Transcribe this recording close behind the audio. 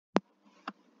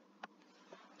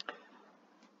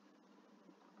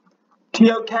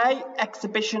TOK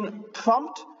Exhibition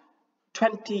prompt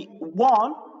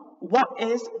 21. What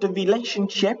is the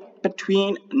relationship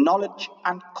between knowledge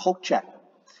and culture?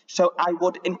 So I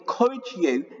would encourage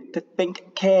you to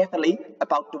think carefully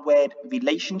about the word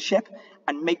relationship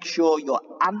and make sure your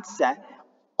answer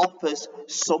offers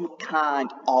some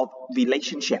kind of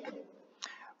relationship.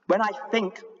 When I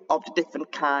think of the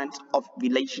different kinds of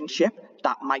relationship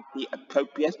that might be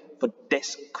appropriate for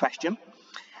this question,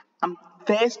 I'm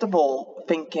first of all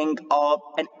thinking of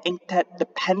an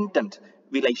interdependent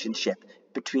relationship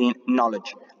between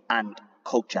knowledge and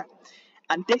culture.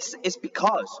 And this is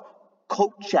because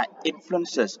culture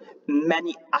influences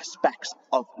many aspects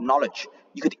of knowledge.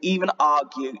 You could even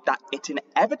argue that it's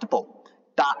inevitable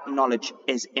that knowledge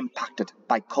is impacted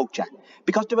by culture,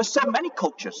 because there are so many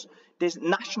cultures. There's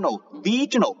national,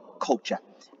 regional culture.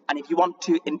 And if you want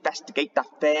to investigate that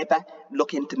further,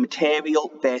 look into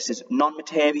material versus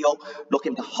non-material, look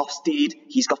into Hofstede,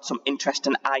 he's got some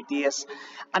interesting ideas.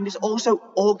 And there's also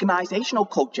organisational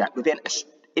culture within an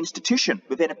institution,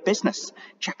 within a business.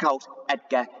 Check out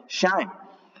Edgar Schein.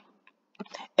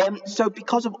 So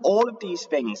because of all of these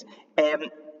things,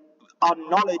 our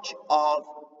knowledge of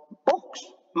books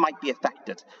might be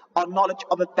affected, our knowledge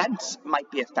of events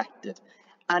might be affected,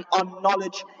 and our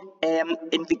knowledge in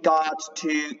regards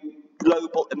to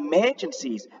global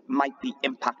emergencies might be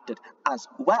impacted as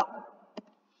well.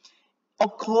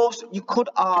 Of course, you could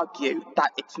argue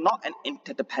that it's not an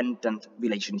interdependent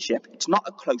relationship, it's not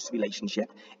a close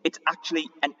relationship, it's actually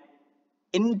an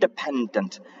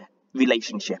independent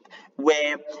relationship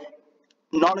where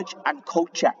knowledge and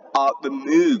culture are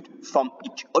removed from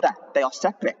each other. They are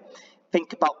separate.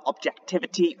 Think about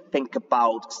objectivity, think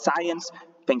about science,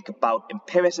 think about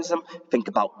empiricism, think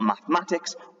about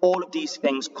mathematics. All of these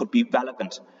things could be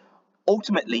relevant.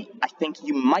 Ultimately, I think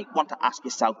you might want to ask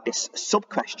yourself this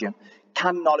sub-question: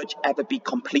 can knowledge ever be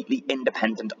completely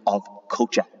independent of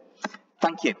culture?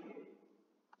 Thank you.